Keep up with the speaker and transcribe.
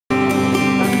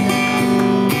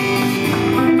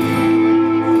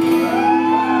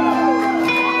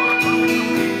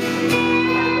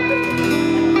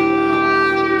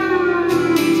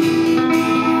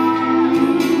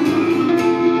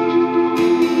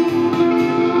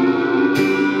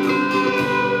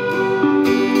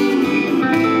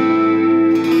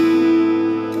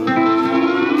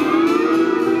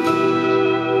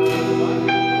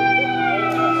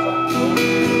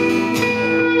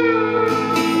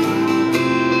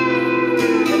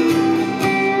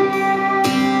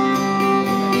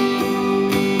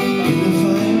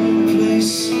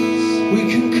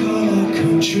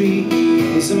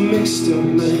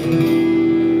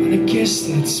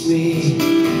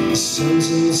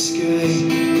sky,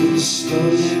 but the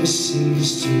storm never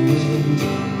seems to end.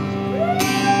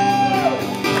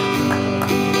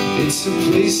 It's a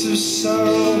place of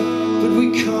sorrow, but we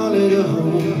call it a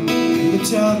home. And the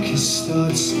darkest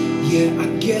thoughts, yeah, I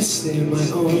guess they're my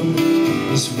own.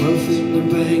 There's wealth in the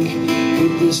bank,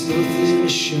 but there's nothing to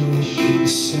show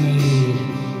inside.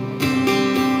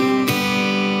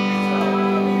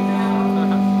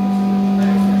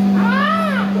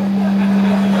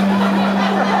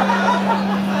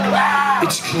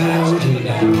 It's cloudy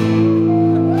now.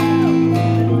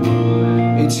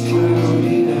 It's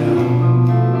cloudy now.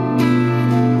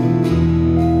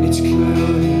 It's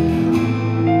cloudy now.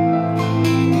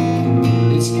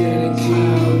 It's getting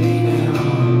cloudy now.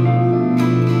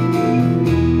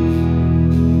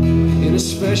 In a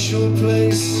special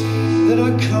place that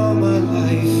I call my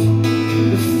life,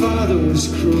 the father was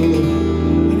cruel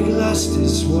when he lost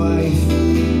his wife.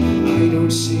 I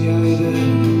don't see either,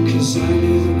 'cause I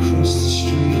never